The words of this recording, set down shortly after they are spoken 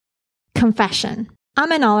Confession.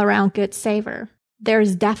 I'm an all-around good saver.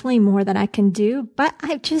 There's definitely more that I can do, but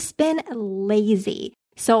I've just been lazy.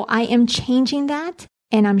 So I am changing that,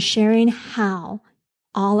 and I'm sharing how.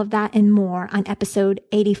 All of that and more on episode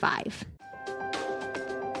 85.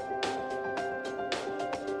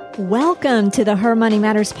 Welcome to the Her Money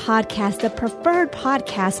Matters podcast, the preferred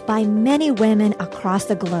podcast by many women across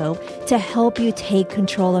the globe to help you take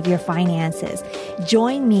control of your finances.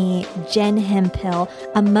 Join me, Jen Hemphill,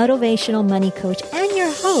 a motivational money coach and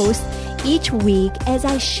your host, each week as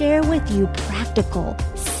I share with you practical,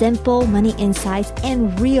 simple money insights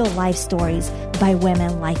and real life stories by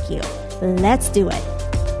women like you. Let's do it.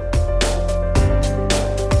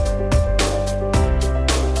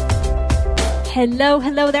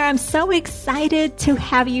 Hello there. I'm so excited to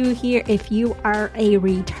have you here. If you are a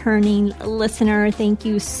returning listener, thank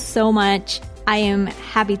you so much. I am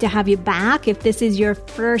happy to have you back. If this is your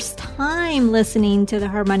first time listening to the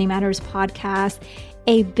Her Money Matters podcast,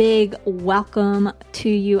 a big welcome to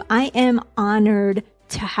you. I am honored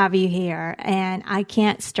to have you here, and I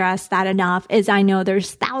can't stress that enough, as I know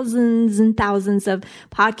there's thousands and thousands of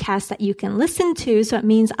podcasts that you can listen to, so it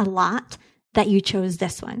means a lot that you chose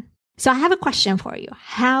this one. So I have a question for you.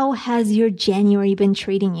 How has your January been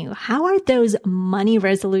treating you? How are those money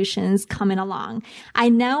resolutions coming along? I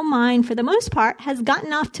know mine, for the most part, has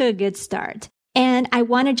gotten off to a good start. And I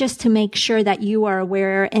wanted just to make sure that you are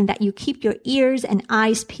aware and that you keep your ears and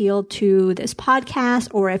eyes peeled to this podcast,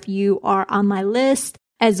 or if you are on my list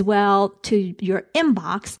as well, to your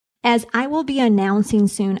inbox, as I will be announcing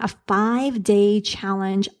soon a 5-day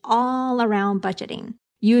challenge all around budgeting.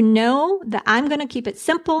 You know that I'm going to keep it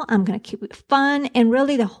simple. I'm going to keep it fun. And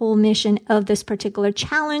really the whole mission of this particular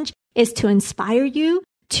challenge is to inspire you,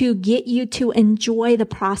 to get you to enjoy the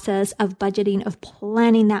process of budgeting, of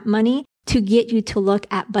planning that money, to get you to look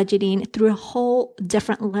at budgeting through a whole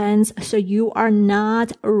different lens so you are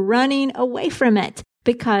not running away from it,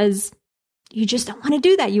 because you just don't want to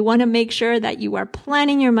do that. You want to make sure that you are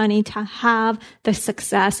planning your money to have the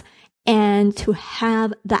success and to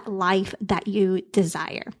have that life that you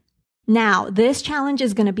desire. Now, this challenge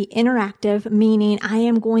is going to be interactive, meaning I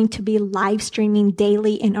am going to be live streaming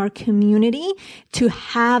daily in our community to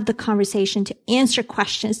have the conversation, to answer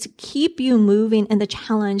questions, to keep you moving in the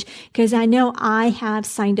challenge. Because I know I have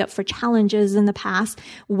signed up for challenges in the past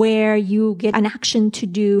where you get an action to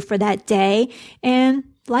do for that day and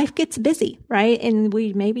life gets busy, right? And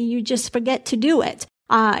maybe you just forget to do it.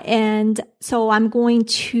 And so I'm going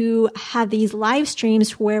to have these live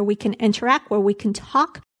streams where we can interact, where we can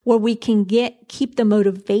talk, where we can keep the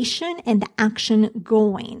motivation and the action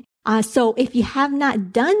going. So if you have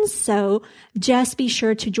not done so, just be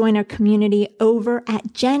sure to join our community over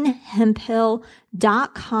at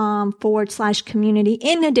jenhemphill.com/community.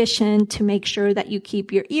 In addition, to make sure that you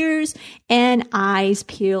keep your ears and eyes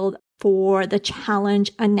peeled for the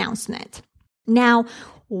challenge announcement. Now,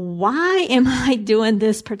 why am I doing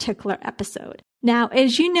this particular episode? Now,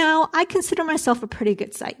 as you know, I consider myself a pretty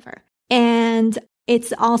good saver. And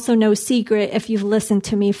it's also no secret, if you've listened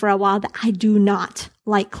to me for a while, that I do not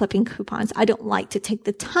like clipping coupons. I don't like to take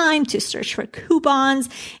the time to search for coupons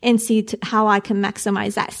and see how I can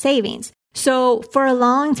maximize that savings. So for a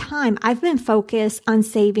long time, I've been focused on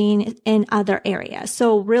saving in other areas.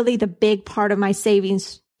 So really the big part of my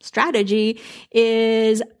savings strategy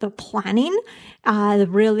is the planning.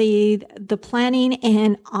 The planning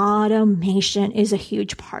and automation is a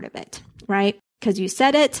huge part of it, right? Because you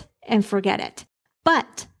set it and forget it.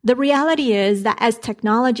 But the reality is that as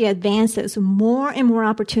technology advances, more and more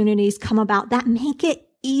opportunities come about that make it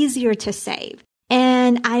easier to save.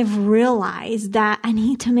 And I've realized that I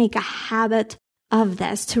need to make a habit of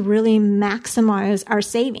this to really maximize our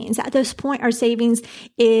savings. At this point, our savings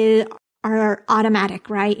are automatic,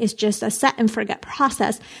 right? It's just a set and forget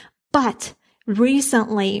process. But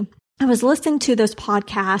recently, I was listening to this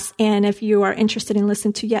podcast, and if you are interested in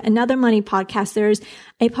listening to yet another money podcast, there's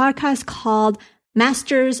a podcast called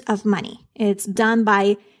Masters of Money. It's done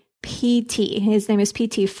by PT. His name is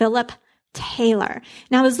PT Philip Taylor.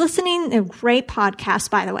 Now, I was listening, a great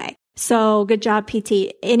podcast, by the way. So good job,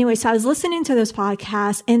 PT. Anyway, so I was listening to this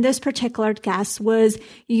podcast, and this particular guest was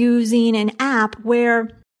using an app where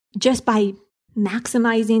just by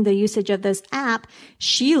maximizing the usage of this app,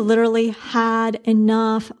 she literally had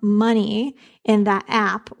enough money in that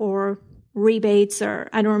app, or rebates, or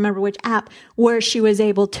I don't remember which app, where she was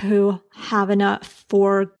able to have enough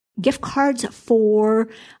for gift cards for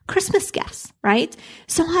Christmas gifts, right?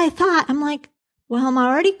 So I'm like, well, I'm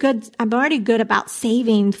already good about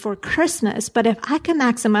saving for Christmas, but if I can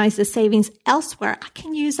maximize the savings elsewhere, I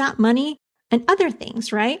can use that money and other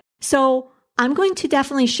things, right? So I'm going to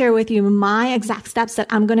definitely share with you my exact steps that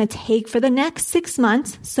I'm going to take for the next 6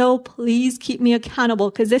 months. So please keep me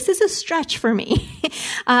accountable because this is a stretch for me.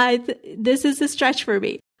 This is a stretch for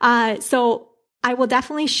me. So I will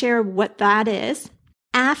definitely share what that is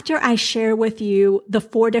after I share with you the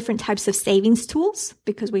 4 different types of savings tools,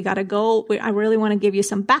 because we got to go. I really want to give you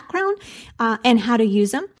some background and how to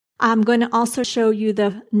use them. I'm going to also show you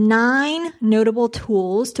the 9 notable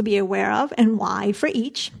tools to be aware of and why for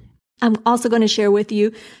each. I'm also going to share with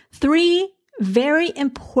you 3 very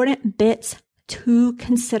important bits to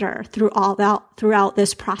consider throughout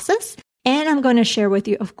this process. And I'm going to share with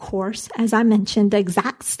you, of course, as I mentioned, the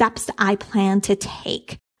exact steps that I plan to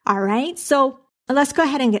take. All right. So let's go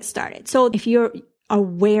ahead and get started. So if you're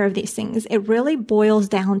aware of these things, it really boils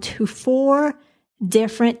down to 4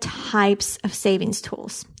 different types of savings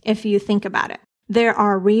tools. If you think about it, there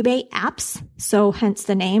are rebate apps. So hence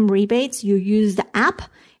the name rebates. You use the app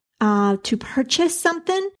to purchase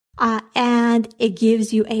something, and it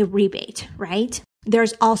gives you a rebate, right?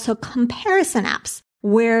 There's also comparison apps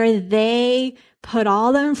where they put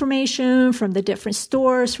all the information from the different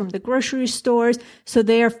stores, from the grocery stores. So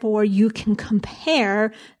therefore you can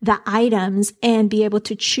compare the items and be able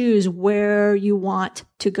to choose where you want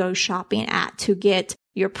to go shopping at to get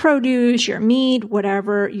your produce, your meat,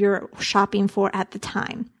 whatever you're shopping for at the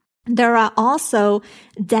time. There are also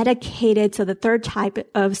dedicated, so the third type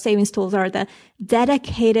of savings tools are the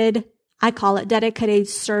dedicated, I call it dedicated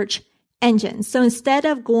search engines. So instead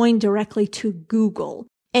of going directly to Google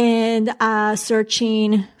and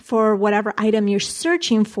searching for whatever item you're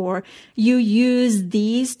searching for, you use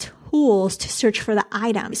these tools to search for the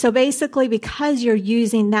item. So basically, because you're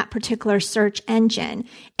using that particular search engine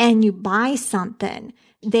and you buy something,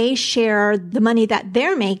 they share the money that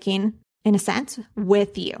they're making, in a sense,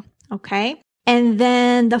 with you. Okay. And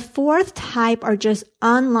then the 4th type are just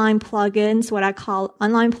online plugins, what I call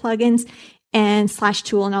online plugins and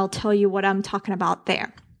 /tool. And I'll tell you what I'm talking about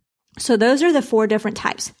there. So those are the 4 different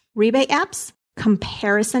types: rebate apps,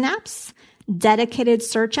 comparison apps, dedicated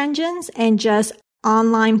search engines, and just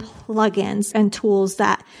online plugins and tools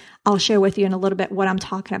that I'll share with you in a little bit what I'm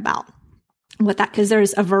talking about with that, because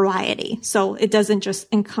there's a variety. So it doesn't just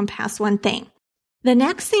encompass one thing. The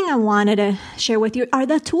next thing I wanted to share with you are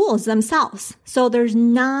the tools themselves. So there's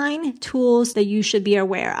 9 tools that you should be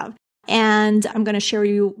aware of. And I'm going to share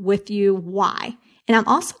with you why. And I'm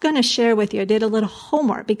also going to share with you, I did a little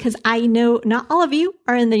homework because I know not all of you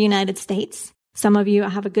are in the United States. Some of you, I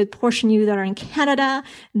have a good portion of you that are in Canada,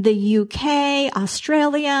 the UK,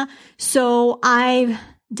 Australia. So I've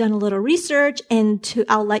done a little research and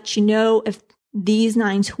I'll let you know if these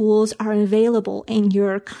 9 tools are available in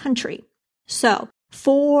your country. So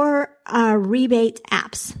for rebate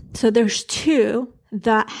apps, so there's 2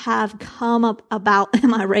 that have come up about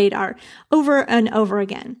my radar over and over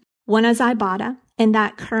again. One is Ibotta, and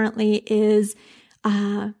that currently is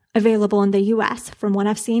available in the US. From what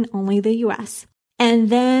I've seen, only the US. And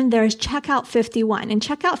then there's Checkout 51. And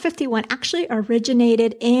Checkout 51 actually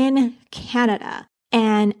originated in Canada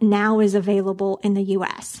and now is available in the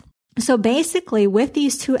US. So basically with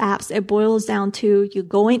these 2 apps, it boils down to you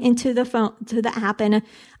going into the phone, to the app, and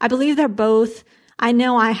I believe they're both, I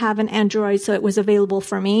know I have an Android, so it was available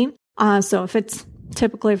for me. So if it's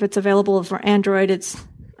available for Android,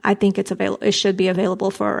 I think it should be available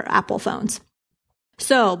for Apple phones.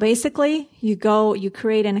 So basically you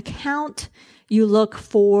create an account, you look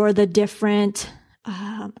for the different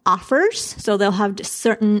offers. So they'll have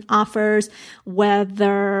certain offers,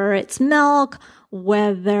 whether it's milk,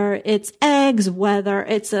 whether it's eggs, whether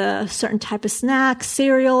it's a certain type of snack,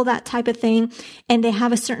 cereal, that type of thing. And they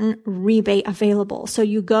have a certain rebate available. So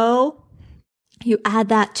you add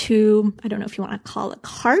that to, I don't know if you want to call it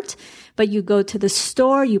cart, but you go to the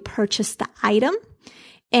store, you purchase the item,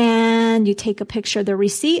 and you take a picture of the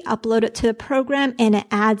receipt, upload it to the program, and it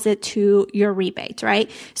adds it to your rebate,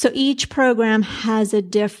 right? So each program has a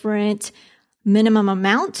different minimum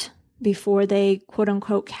amount before they quote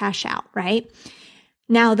unquote cash out, right?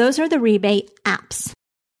 Now, those are the rebate apps.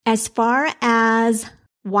 As far as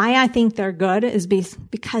why I think they're good is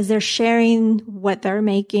because they're sharing what they're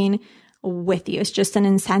making with you. It's just an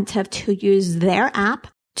incentive to use their app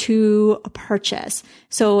to purchase.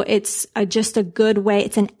 So it's just a good way.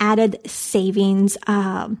 It's an added savings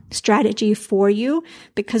strategy for you,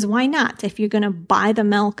 because why not? If you're going to buy the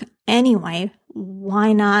milk anyway,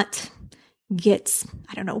 why not get,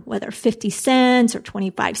 I don't know, whether 50 cents or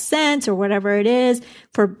 25 cents or whatever it is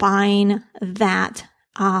for buying that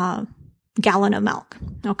gallon of milk.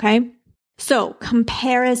 Okay. So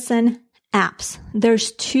comparison apps.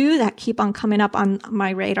 There's 2 that keep on coming up on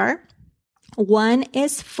my radar. One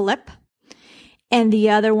is Flip and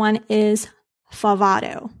the other one is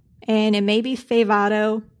Favado. And it may be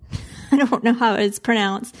Favado. I don't know how it's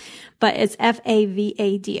pronounced, but it's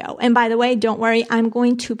Favado. And by the way, don't worry, I'm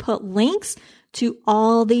going to put links to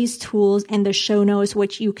all these tools in the show notes,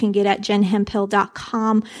 which you can get at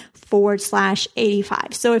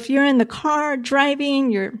jenhemphill.com/85. So if you're in the car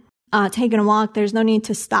driving, you're taking a walk, there's no need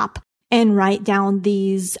to stop and write down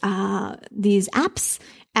these apps,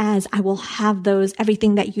 as I will have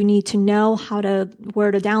everything that you need to know,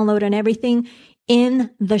 where to download and everything in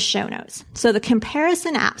the show notes. So the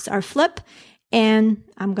comparison apps are Flip and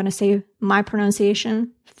I'm going to say my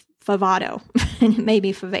pronunciation, Favado, and it may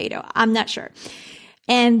be Favado. I'm not sure.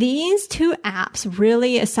 And these two apps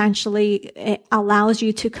really essentially it allows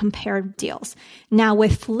you to compare deals. Now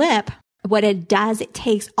with Flip, what it does, it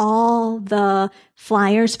takes all the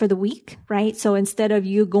flyers for the week, right? So instead of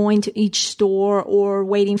you going to each store or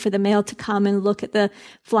waiting for the mail to come and look at the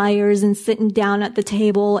flyers and sitting down at the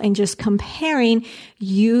table and just comparing,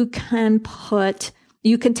 you can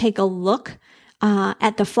take a look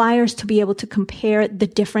at the flyers to be able to compare the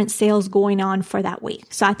different sales going on for that week.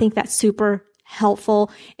 So I think that's super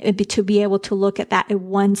helpful to be able to look at that in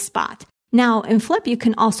one spot. Now in Flip, you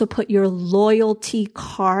can also put your loyalty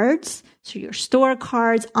cards, so your store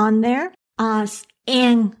cards on there,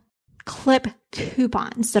 and clip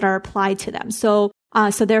coupons that are applied to them. So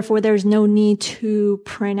therefore there's no need to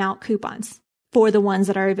print out coupons for the ones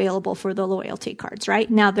that are available for the loyalty cards, right?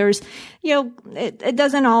 Now there's, it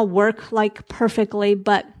doesn't all work like perfectly,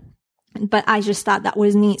 but I just thought that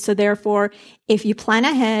was neat. So therefore, if you plan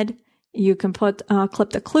ahead, you can clip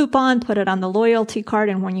the coupon, put it on the loyalty card,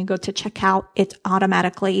 and when you go to checkout, it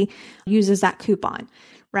automatically uses that coupon,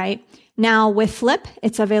 right? Now with Flip,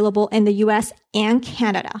 it's available in the US and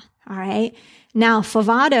Canada, all right? Now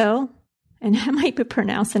Favado, and I might be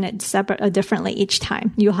pronouncing it differently each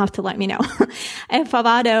time. You'll have to let me know. And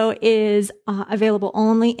Favado is available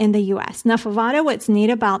only in the US. Now Favado, what's neat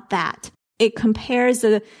about that, it compares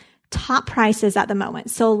the top prices at the moment.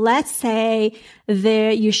 So let's say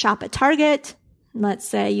you shop at Target. Let's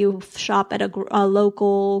say you shop at a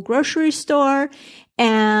local grocery store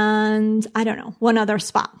and I don't know, one other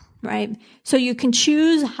spot, right? So you can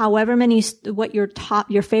choose however many, what your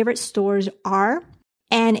favorite stores are,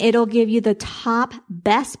 and it'll give you the top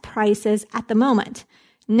best prices at the moment.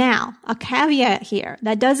 Now, a caveat here.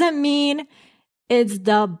 That doesn't mean it's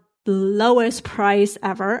the lowest price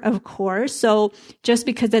ever, of course. So just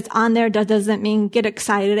because it's on there, that doesn't mean get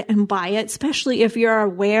excited and buy it, especially if you're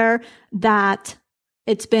aware that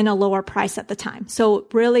it's been a lower price at the time. So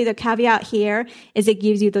really the caveat here is it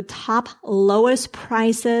gives you the top lowest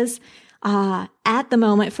prices at the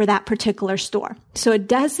moment for that particular store. So it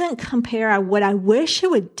doesn't compare. What I wish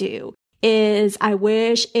it would do is I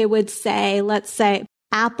wish it would say, let's say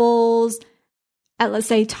apples at, let's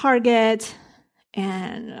say Target,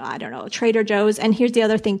 and I don't know, Trader Joe's. And here's the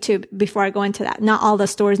other thing too, before I go into that, not all the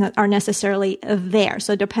stores are necessarily there.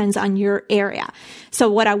 So it depends on your area.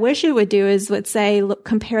 So what I wish it would do is, let's say,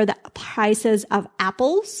 compare the prices of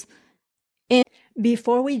apples.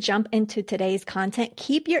 Before we jump into today's content,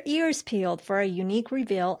 keep your ears peeled for a unique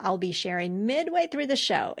reveal I'll be sharing midway through the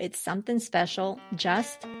show. It's something special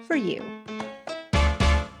just for you.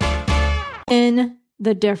 In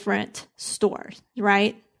the different stores,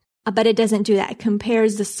 right? But it doesn't do that. It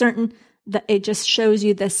compares it just shows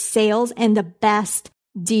you the sales and the best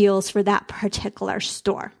deals for that particular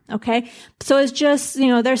store. Okay. So it's just,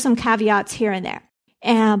 there's some caveats here and there.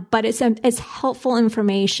 But it's helpful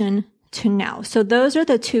information to know. So those are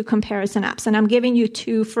the two comparison apps. And I'm giving you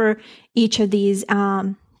two for each of these,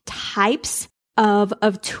 types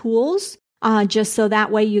of tools. Just so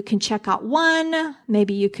that way you can check out one.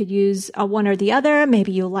 Maybe you could use one or the other.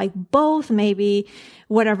 Maybe you like both, maybe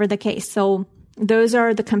whatever the case. So those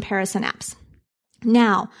are the comparison apps.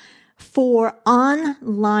 Now, for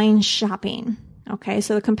online shopping, okay,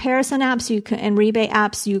 so the comparison apps and rebate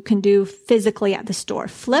apps you can do physically at the store.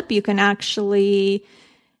 Flip, you can actually,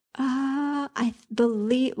 I'll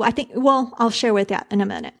share with that in a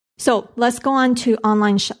minute. So let's go on to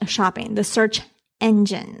online shopping, the search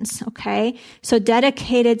engines. Okay. So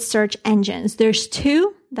dedicated search engines. There's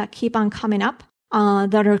two that keep on coming up,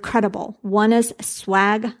 that are credible. One is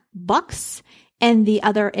Swagbucks and the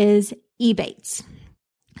other is Ebates.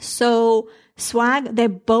 So Swag, they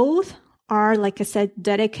both are, like I said,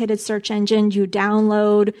 dedicated search engine. You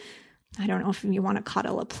download, I don't know if you want to call it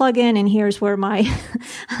a plugin, and here's where my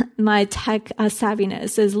tech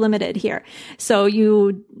savviness is limited here. So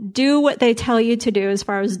you do what they tell you to do as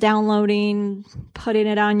far as downloading, putting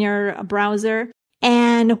it on your browser.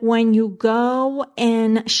 And when you go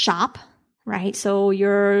and shop, right? So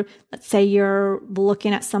let's say you're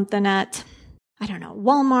looking at something at, I don't know,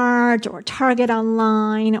 Walmart or Target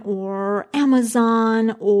online or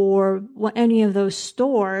Amazon or any of those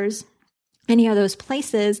stores, any of those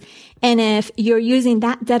places. And if you're using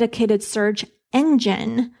that dedicated search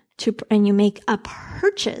engine and you make a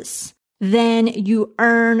purchase, then you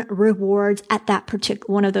earn rewards at that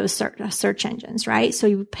particular one of those search engines, right? So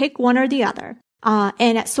you pick one or the other.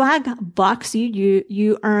 And at Swag Bucks,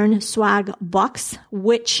 you earn Swag Bucks,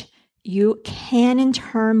 which you can in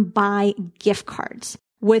turn buy gift cards.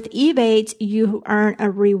 With Ebates, you earn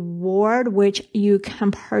a reward, which you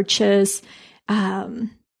can purchase. I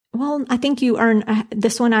think you earn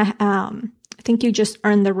this one. I think you just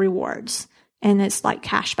earn the rewards, and it's like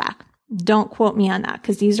cash back. Don't quote me on that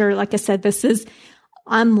because these are, like I said,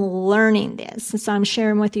 I'm learning this. So I'm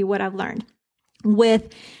sharing with you what I've learned.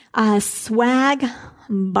 With Swag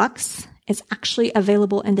Bucks, it's actually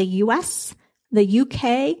available in the US, the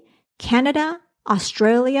UK, Canada,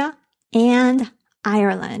 Australia, and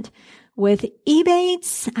Ireland. With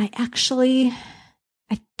Ebates, I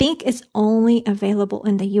think it's only available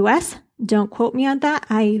in the US. Don't quote me on that.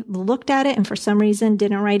 I looked at it and for some reason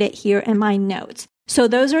didn't write it here in my notes. So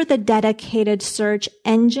those are the dedicated search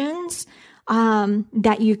engines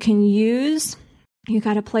that you can use. You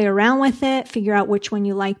got to play around with it, figure out which one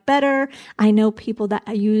you like better. I know people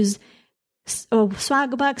that use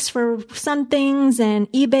Swag Bucks for some things and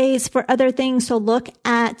Ebates for other things. So look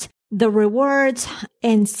at the rewards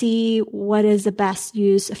and see what is the best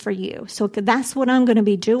use for you. So that's what I'm going to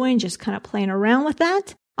be doing, just kind of playing around with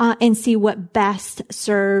that and see what best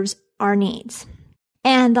serves our needs.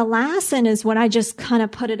 And the last one is what I just kind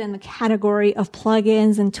of put it in the category of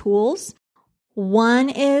plugins and tools. One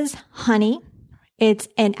is Honey. It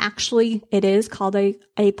is called a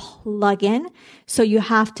plugin. So you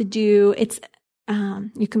have to do,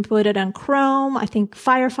 you can put it on Chrome, I think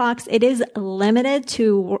Firefox. It is limited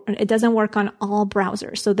it doesn't work on all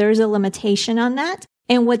browsers. So there's a limitation on that.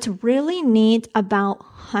 And what's really neat about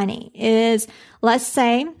Honey is, let's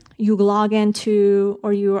say you log into,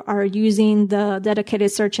 or you are using the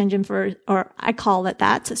dedicated search engine or I call it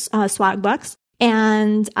that, Swag Bucks.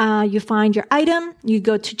 And you find your item, you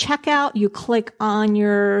go to checkout, you click on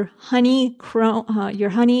your Honey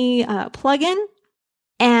plugin,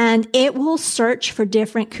 and it will search for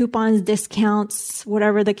different coupons, discounts,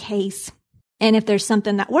 whatever the case. And if there's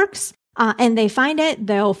something that works, and they find it,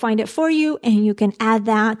 they'll find it for you, and you can add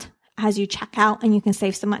that as you check out, and you can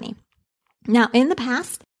save some money. Now, in the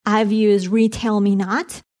past, I've used Retail Me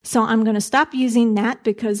Not. So I'm going to stop using that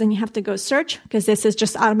because then you have to go search, because this is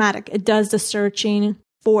just automatic. It does the searching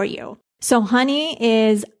for you. So Honey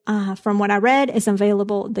is, from what I read, is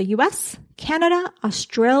available in the US, Canada,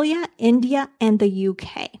 Australia, India, and the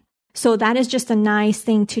UK. So that is just a nice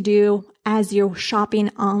thing to do as you're shopping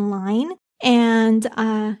online. And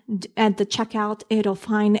at the checkout, it'll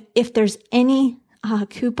find if there's any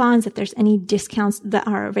coupons, if there's any discounts that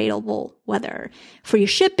are available, whether free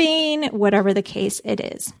shipping, whatever the case it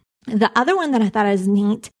is. The other one that I thought is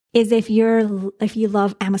neat is if you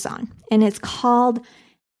love Amazon, and it's called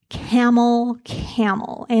Camel.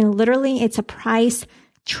 And literally it's a price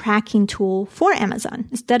tracking tool for Amazon.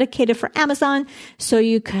 It's dedicated for Amazon. So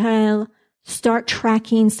you can start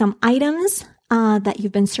tracking some items that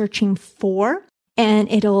you've been searching for.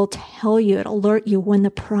 And it'll alert you when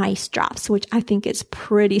the price drops, which I think is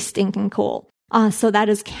pretty stinking cool. So that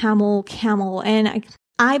is Camel. And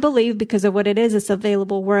I believe because of what it is, it's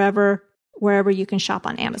available wherever you can shop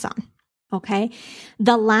on Amazon. Okay.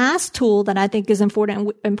 The last tool that I think is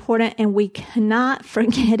important and we cannot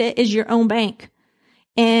forget it is your own bank.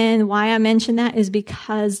 And why I mention that is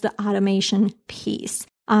because the automation piece.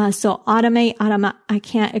 So automate, I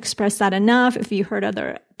can't express that enough. If you heard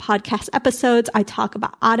other podcast episodes, I talk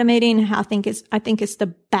about automating and how I think it's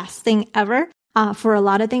the best thing ever, for a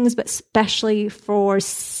lot of things, but especially for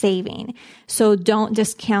saving. So don't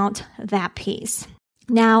discount that piece.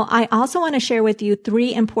 Now, I also want to share with you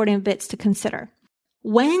 3 important bits to consider.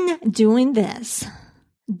 When doing this,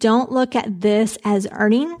 don't look at this as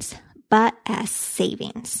earnings, but as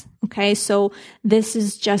savings. Okay. So this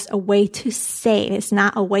is just a way to save. It's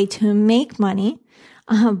not a way to make money.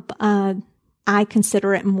 I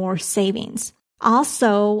consider it more savings.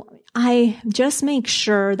 Also, I just make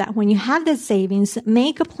sure that when you have the savings,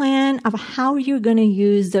 make a plan of how you're going to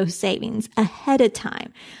use those savings ahead of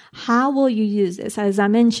time. How will you use this? As I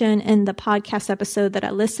mentioned in the podcast episode that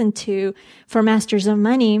I listened to for Masters of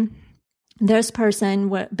Money, this person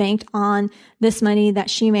banked on this money that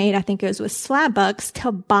she made, I think it was with Swag Bucks,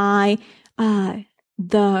 to buy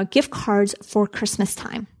the gift cards for Christmas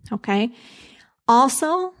time. Okay.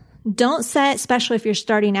 Also, don't set, especially if you're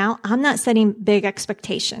starting out, I'm not setting big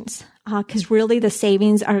expectations because really the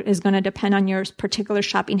savings is going to depend on your particular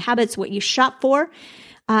shopping habits, what you shop for.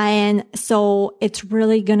 And so it's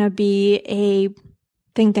really going to be a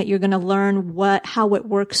thing that you're going to learn how it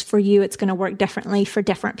works for you. It's going to work differently for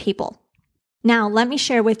different people. Now, let me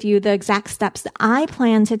share with you the exact steps that I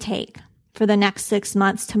plan to take for the next 6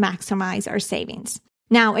 months to maximize our savings.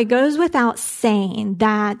 Now, it goes without saying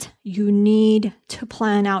that you need to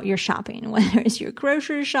plan out your shopping, whether it's your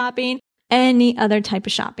grocery shopping, any other type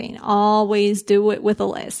of shopping. Always do it with a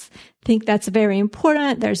list. I think that's very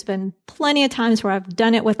important. There's been plenty of times where I've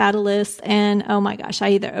done it without a list and oh my gosh, I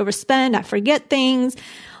either overspend, I forget things,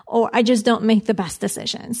 or I just don't make the best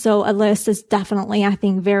decision. So a list is definitely, I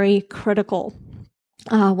think, very critical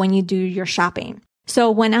when you do your shopping.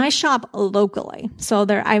 So when I shop locally,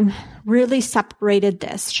 I've really separated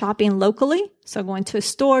this shopping locally. So going to a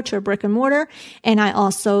store, to a brick and mortar, and I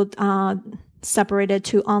also separated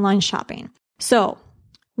to online shopping. So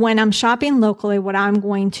when I'm shopping locally, what I'm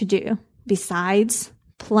going to do, besides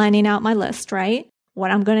planning out my list, right?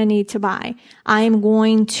 What I'm going to need to buy, I'm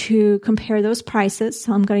going to compare those prices.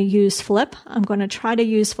 So I'm going to use Flip. I'm going to try to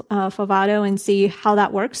use Favado and see how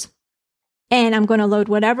that works. And I'm going to load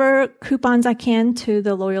whatever coupons I can to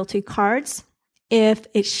the loyalty cards. If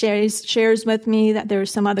it shares with me that there are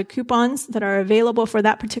some other coupons that are available for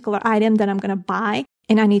that particular item that I'm going to buy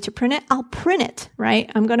and I need to print it, I'll print it,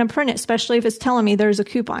 right? I'm going to print it, especially if it's telling me there's a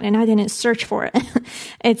coupon and I didn't search for it.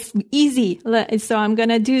 It's easy. So I'm going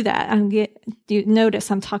to do that. You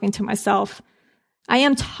notice I'm talking to myself. I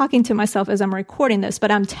am talking to myself as I'm recording this,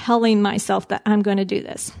 but I'm telling myself that I'm going to do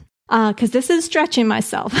this. Cause this is stretching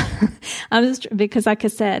myself. Because like I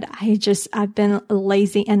said, I've been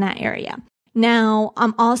lazy in that area. Now,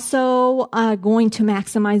 I'm also going to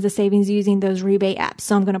maximize the savings using those rebate apps.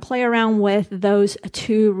 So I'm going to play around with those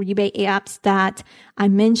 2 rebate apps that I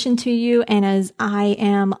mentioned to you. And as I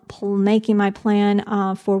am making my plan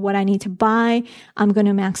for what I need to buy, I'm going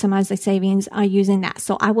to maximize the savings using that.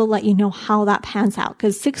 So I will let you know how that pans out.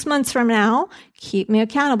 Because 6 months from now, keep me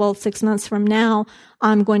accountable. 6 months from now,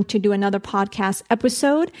 I'm going to do another podcast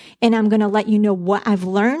episode and I'm going to let you know what I've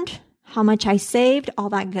learned, how much I saved, all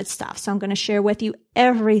that good stuff. So I'm going to share with you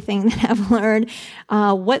everything that I've learned,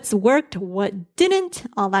 what's worked, what didn't,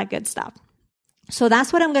 all that good stuff. So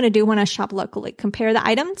that's what I'm going to do when I shop locally. Compare the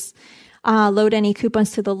items, load any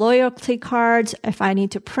coupons to the loyalty cards. If I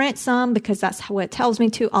need to print some, because that's how it tells me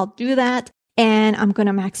to, I'll do that. And I'm going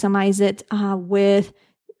to maximize it with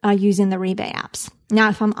using the rebate apps. Now,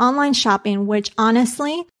 if I'm online shopping, which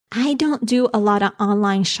honestly, I don't do a lot of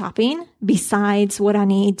online shopping besides what I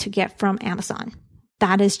need to get from Amazon.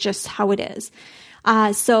 That is just how it is.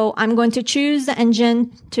 So I'm going to choose the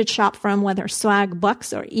engine to shop from, whether Swag,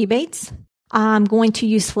 Bucks, or Ebates. I'm going to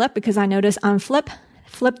use Flip because I notice on Flip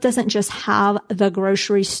doesn't just have the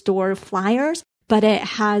grocery store flyers, but it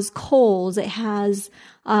has Kohl's, it has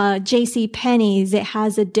JCPenney's, it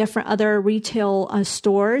has a different other retail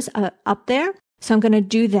stores up there. So I'm going to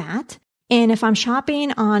do that. And if I'm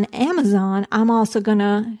shopping on Amazon, I'm also going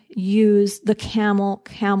to use the Camel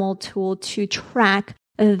tool to track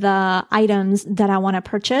the items that I want to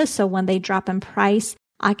purchase. So when they drop in price,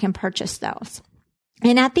 I can purchase those.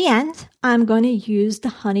 And at the end, I'm going to use the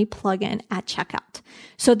Honey plugin at checkout.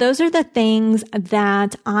 So those are the things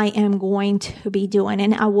that I am going to be doing.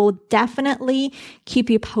 And I will definitely keep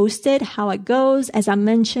you posted how it goes. As I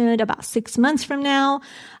mentioned, about 6 months from now,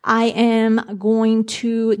 I am going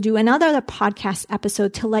to do another podcast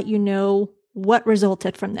episode to let you know what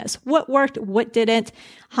resulted from this, what worked, what didn't,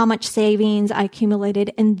 how much savings I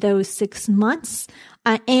accumulated in those 6 months,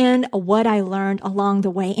 and what I learned along the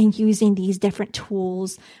way in using these different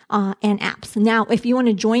tools and apps. Now, if you want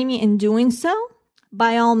to join me in doing so,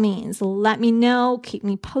 by all means, let me know, keep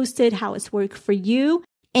me posted how it's worked for you.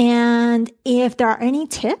 And if there are any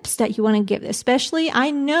tips that you want to give, especially,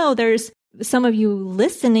 I know there's some of you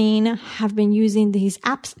listening have been using these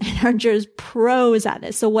apps and are just pros at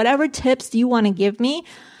this. So whatever tips you want to give me,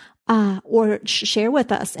 or share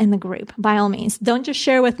with us in the group, by all means. Don't just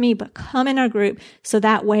share with me, but come in our group so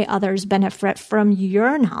that way others benefit from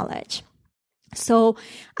your knowledge. So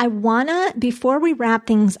I wanna, before we wrap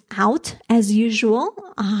things out, as usual,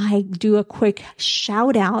 I do a quick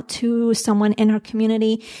shout out to someone in our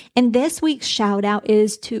community. And this week's shout out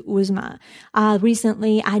is to Uzma.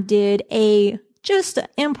 Recently I did a just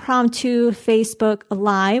impromptu Facebook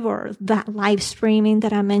Live or that live streaming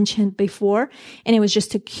that I mentioned before. And it was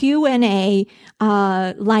just a Q&A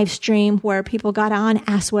live stream where people got on,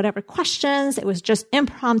 asked whatever questions. It was just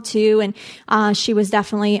impromptu. And she was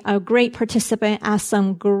definitely a great participant, asked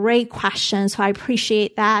some great questions. So I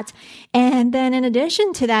appreciate that. And then in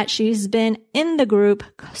addition to that, she's been in the group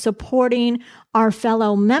supporting our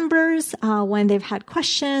fellow members when they've had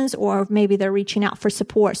questions or maybe they're reaching out for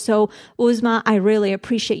support. So Uzma, I really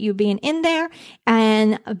appreciate you being in there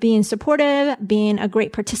and being supportive, being a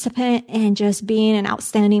great participant, and just being an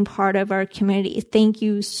outstanding part of our community. Thank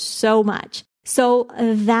you so much. So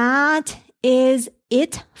that is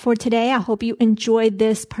it for today. I hope you enjoyed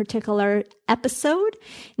this particular episode.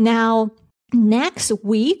 Now, next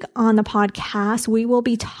week on the podcast, we will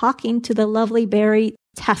be talking to the lovely Barry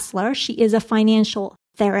Tesler. She is a financial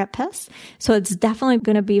therapist. So it's definitely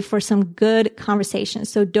going to be for some good conversations.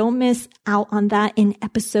 So don't miss out on that in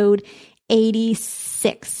episode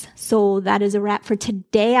 86. So that is a wrap for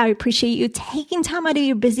today. I appreciate you taking time out of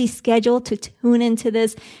your busy schedule to tune into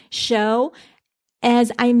this show.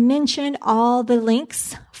 As I mentioned, all the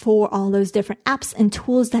links for all those different apps and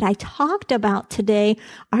tools that I talked about today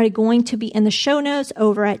are going to be in the show notes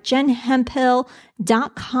over at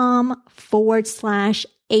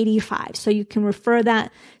jenhemphill.com/85. So you can refer to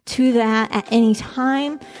that at any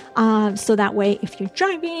time. So that way, if you're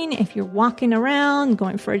driving, if you're walking around,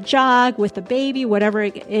 going for a jog with a baby, whatever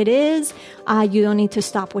it is, you don't need to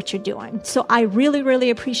stop what you're doing. So I really, really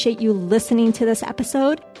appreciate you listening to this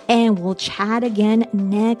episode, and we'll chat again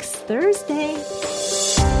next Thursday.